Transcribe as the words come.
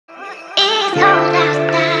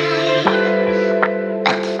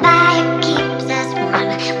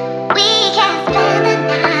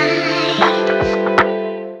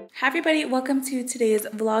everybody, welcome to today's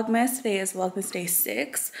Vlogmas. Today is Vlogmas day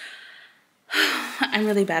 6. I'm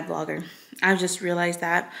really bad vlogger. I just realized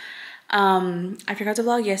that. I forgot to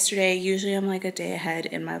vlog yesterday. Usually I'm like a day ahead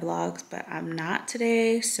in my vlogs, but I'm not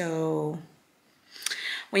today. So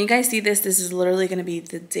when you guys see this, this is literally going to be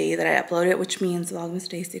the day that I upload it, which means Vlogmas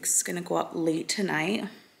day 6 is going to go up late tonight.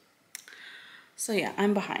 So yeah,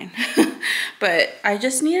 I'm behind. But I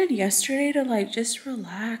just needed yesterday to like just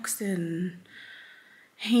relax and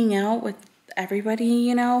hang out with everybody,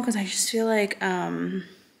 you know, because I just feel like I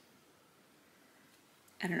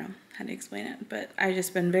don't know how to explain it, but I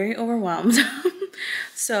just been very overwhelmed.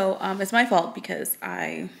 So it's my fault because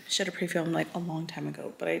I should have pre-filmed like a long time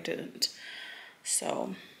ago, but I didn't.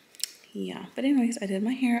 So yeah, but anyways, I did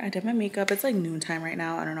my hair, I did my makeup. It's like noontime right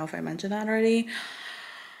now. I don't know if I mentioned that already.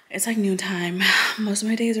 It's like noontime. Most of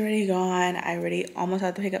my day is already gone. I already almost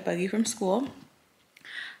had to pick up Buggy from school.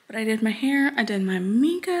 But I did my hair, I did my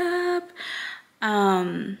makeup.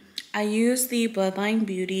 I used the Bloodline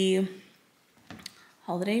Beauty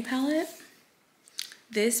holiday palette.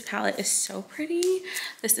 This palette is so pretty.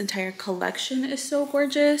 This entire collection is so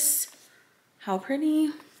gorgeous. How pretty.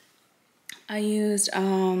 I used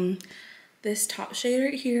this top shade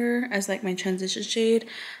right here as like my transition shade,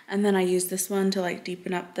 and then I used this one to like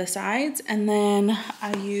deepen up the sides, and then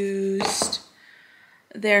I used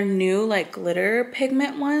their new like glitter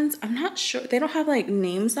pigment ones. I'm not sure, they don't have like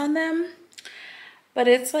names on them, but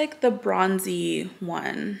it's like the bronzy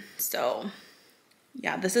one. So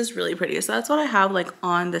yeah, this is really pretty. So that's what I have like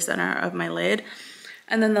on the center of my lid.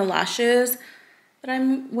 And then the lashes that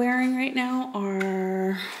I'm wearing right now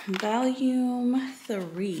are Volume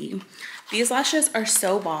 3. These lashes are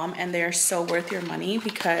so bomb and they're so worth your money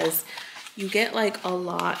because you get like a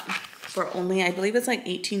lot for only, I believe it's like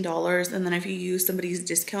 $18. And then if you use somebody's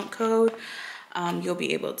discount code, you'll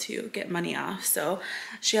be able to get money off. So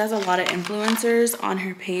she has a lot of influencers on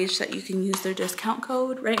her page that you can use their discount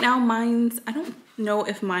code. Right now mine's, I don't know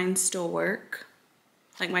if mine still work,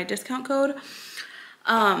 like my discount code.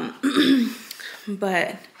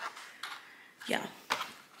 But yeah,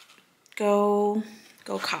 go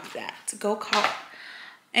cop that. Go cop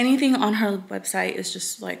anything on her website is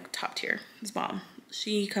just like top tier. It's bomb.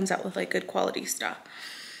 She comes out with like good quality stuff.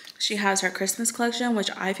 She has her Christmas collection, which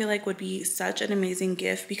I feel like would be such an amazing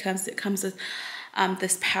gift because it comes with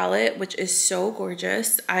this palette, which is so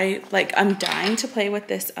gorgeous. I'm dying to play with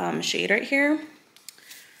this shade right here.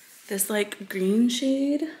 This like green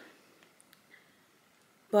shade.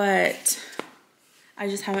 But I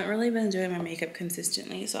just haven't really been doing my makeup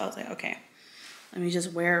consistently. So I was like, okay, let me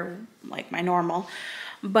just wear like my normal.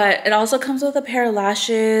 But it also comes with a pair of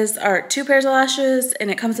lashes, or 2 pairs of lashes,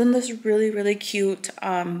 and it comes in this really, really cute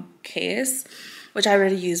case, which I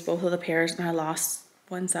already used both of the pairs and I lost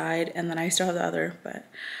one side and then I still have the other.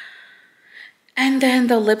 And then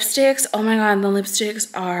the lipsticks, oh my god, the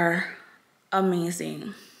lipsticks are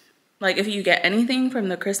amazing. Like if you get anything from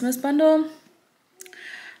the Christmas bundle,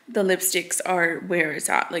 the lipsticks are where it's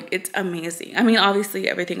at. Like it's amazing. I mean, obviously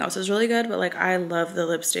everything else is really good, but like I love the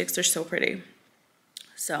lipsticks. They're so pretty.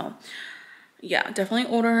 So yeah, definitely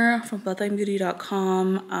order from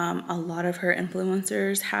bloodlinebeauty.com. A lot of her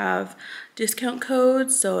influencers have discount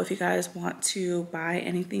codes. So if you guys want to buy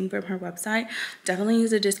anything from her website, definitely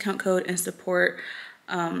use a discount code and support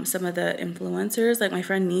some of the influencers. Like my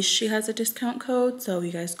friend Niche, she has a discount code. So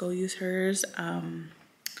you guys go use hers.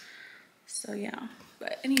 So yeah.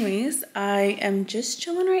 But anyways, I am just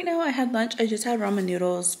chilling right now. I had lunch. I just had ramen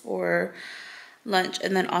noodles for lunch,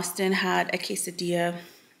 and then Austin had a quesadilla.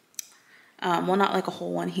 Well, not like a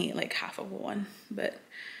whole one. He ate like half of one. But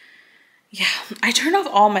yeah, I turned off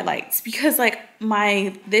all my lights because like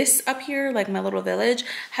this up here, like my little village,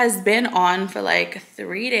 has been on for like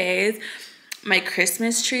 3 days. My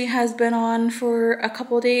Christmas tree has been on for a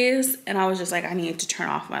couple days, and I was just like, I need to turn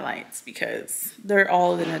off my lights because they're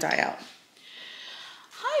all gonna die out.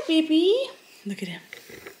 Hi, baby. Look at him.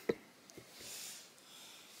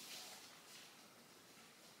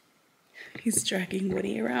 He's dragging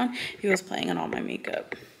Woody around. He was playing on all my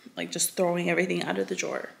makeup, like just throwing everything out of the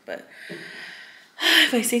drawer. But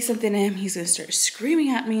if I say something to him, he's gonna start screaming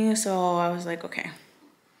at me. So I was like, okay,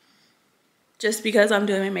 just because I'm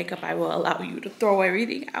doing my makeup, I will allow you to throw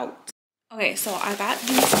everything out. Okay, so I got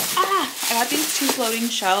these 2 floating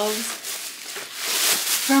shelves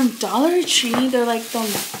from Dollar Tree. They're like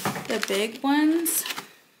the big ones,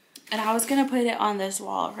 and I was gonna put it on this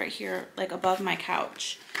wall right here, like above my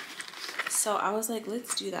couch. So I was like,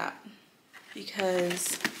 let's do that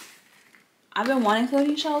because I've been wanting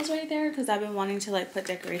floating shelves right there because I've been wanting to like put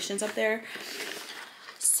decorations up there.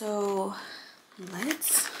 So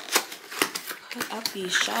let's put up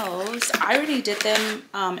these shelves. I already did them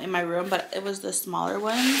in my room, but it was the smaller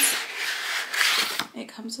ones. It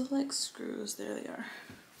comes with like screws. There they are.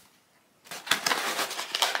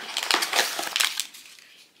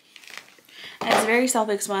 And it's very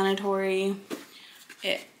self-explanatory.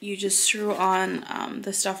 You just screw on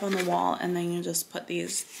the stuff on the wall, and then you just put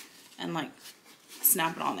these and like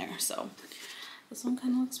snap it on there. So this one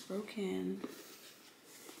kind of looks broken.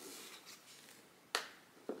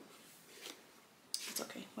 It's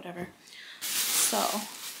okay, whatever. So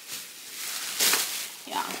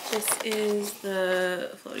yeah, this is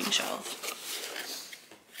the floating shelf.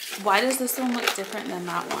 Why does this one look different than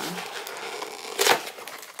that one?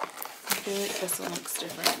 I feel like this one looks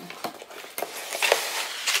different.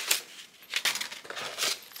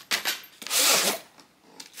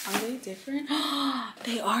 Are they different?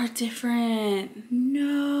 They are different.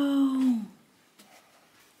 No.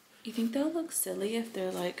 You think they'll look silly if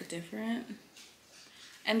they're like different?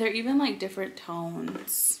 And they're even like different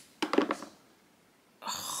tones.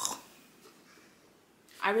 Oh.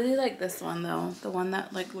 I really like this one though. The one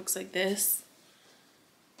that like looks like this.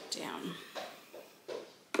 Damn.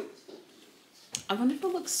 I wonder if it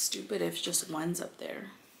looks stupid if just one's up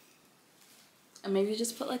there. And maybe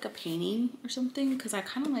just put like a painting or something, because I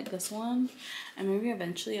kind of like this one. And maybe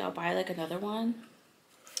eventually I'll buy like another one.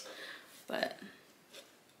 But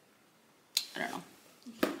I don't know.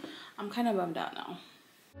 I'm kind of bummed out now.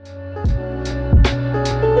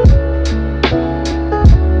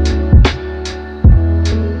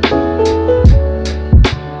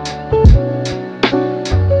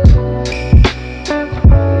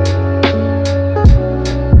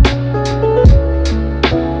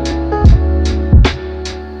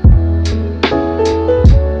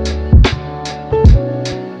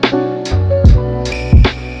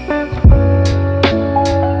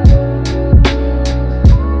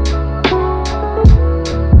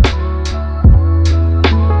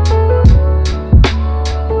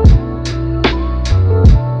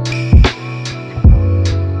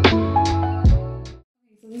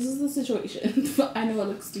 I know it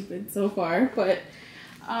looks stupid so far, but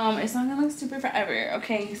it's not gonna look stupid forever.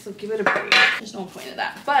 Okay, so give it a break. There's no point of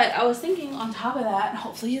that. But I was thinking on top of that,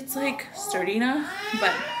 hopefully it's like sturdy enough,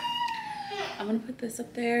 but I'm gonna put this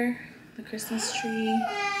up there, the Christmas tree,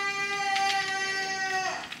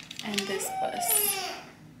 and this bus.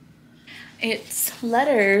 It's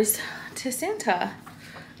letters to Santa.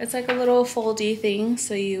 It's like a little foldy thing,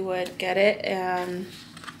 so you would get it and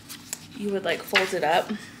you would like fold it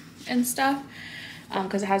up and stuff,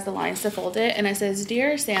 because it has the lines to fold it, and it says,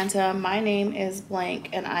 "Dear Santa, my name is blank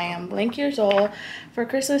and I am blank years old. For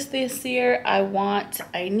Christmas this year,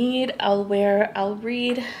 I need, I'll wear, I'll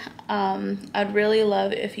read. I'd really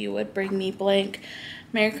love if you would bring me blank.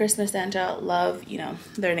 Merry Christmas, Santa. Love," you know,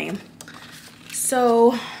 their name.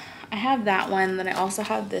 So I have that one. Then I also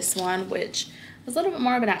have this one, which is a little bit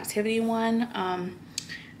more of an activity one.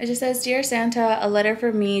 It just says, "Dear Santa, a letter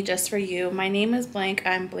for me, just for you. My name is blank.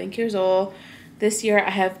 I'm blank years old. This year I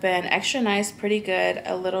have been extra nice, pretty good,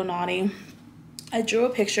 a little naughty. I drew a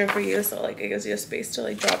picture for you," so like it gives you a space to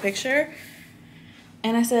like draw a picture.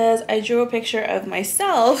 And it says, "I drew a picture of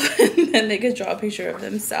myself," and then they could draw a picture of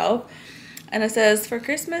themselves. And it says, "For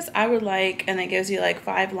Christmas I would like," and it gives you like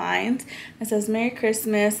 5 lines. It says, "Merry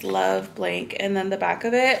Christmas, love, blank." And then the back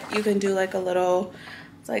of it, you can do like a little,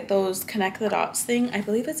 it's like those connect the dots thing. I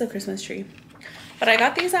believe it's a Christmas tree. But I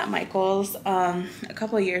got these at Michael's a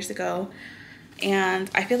couple of years ago, and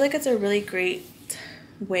I feel like it's a really great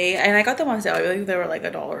way. And I got them on sale. I believe they were like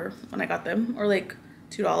 $1 when I got them, or like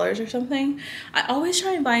 $2 or something. I always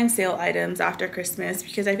try and buy in sale items after Christmas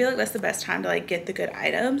because I feel like that's the best time to like get the good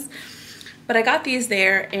items. But I got these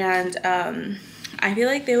there, and I feel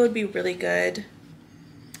like they would be really good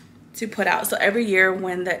to put out. So every year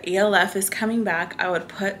when the ELF is coming back, I would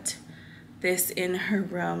put this in her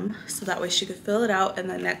room so that way she could fill it out, and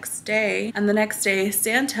the next day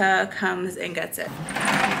Santa comes and gets it.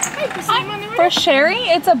 For Sherri,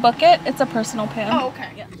 it's a bucket. It's a personal pan. Oh, okay.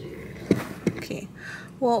 Yeah. Okay.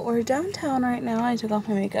 Well, we're downtown right now. I took off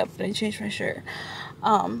my makeup, but I changed my shirt.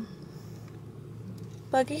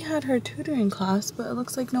 Buggy had her tutoring class, but it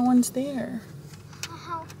looks like no one's there.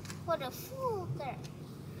 What a fool there.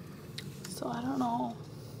 So I don't know.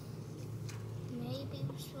 Maybe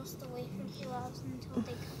we're supposed to wait for a few hours until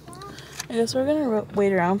they come back. I guess we're gonna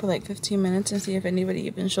wait around for like 15 minutes and see if anybody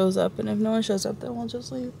even shows up, and if no one shows up, then we'll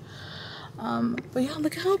just leave. But yeah,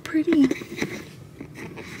 look how pretty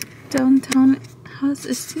downtown has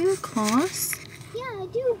a Santa Claus. Yeah, I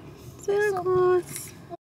do. Santa Claus.